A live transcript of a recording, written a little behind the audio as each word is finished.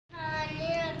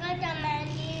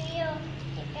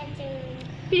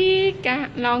ปิกา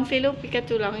ลองสิลูกปิกา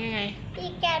จูร้องยังไงปิ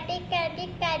กาปิกาปิ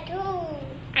กาจู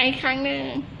ไอครั้งหนึ่ง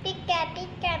ปิกาปิ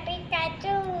กาปิกา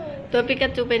จูตัวปิกา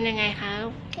จูเป็นยังไงคะลู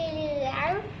กสีเหลือ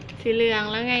งสีเหลือง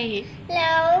แล้วไงอีกแ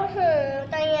ล้วหู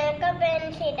ตรงนี้ก็เป็น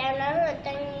สีดำแล้วหูต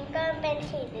รงนี้ก็เป็น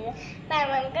สีเหลืองปาก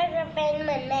มันก็จะเป็นเห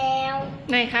มือนแมว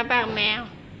ไหนคะปากแมว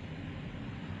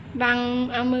บัง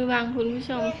เอามือบังคุณผู้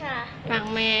ชมปาก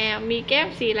แมวมีแก้ม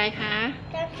สีอะไรคะ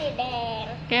แก้มสีแดง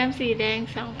แก้มสีแดง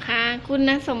สองข้างคุณ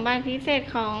สมบัติพิเศษ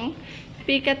ของ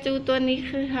ปิกาจูตัวนี้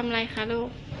คือทำอะไรคะลูก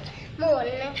หมุน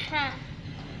นะคะ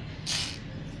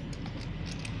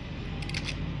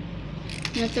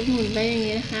เราจะหมุนไปอย่าง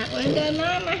นี้นะคะโอ้ยเดินหน้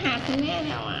ามาหาคุณแม่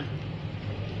แล้วอ่ะ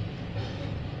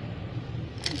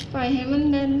ปล่อยให้มัน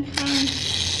เดินข้าง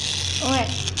โอ้ย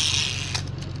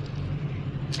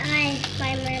ไป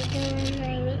มาดูหน่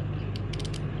อยนี่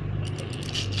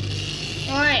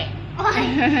โอ้ย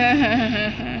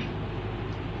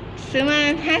ซื้อมา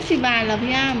50 บาทเหรอ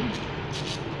พี่อ้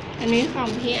ำอันนี้ของ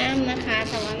พี่อ้ำนะคะ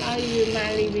แต่ว่าเรายืมมา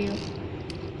รีวิว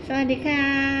สวัสดีค่ะ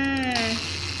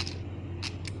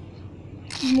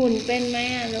หมุนเป็นไหม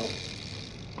อ่ะลูก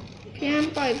พี่อ้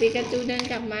ำปล่อยปิกาจูเดิน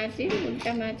กลับมาสิหมุนก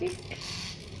ลับมาสิ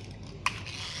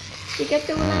ปิกา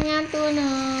จูรายงานตัวหน่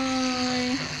อย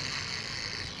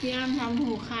พี่อ้ำทำ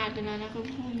หูขาดไปแล้วนะคุณ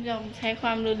ผู้ชมใช้คว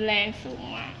ามรุนแรงสูง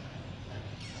มาก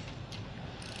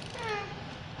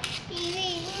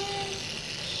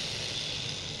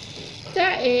จ้า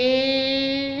เอ๋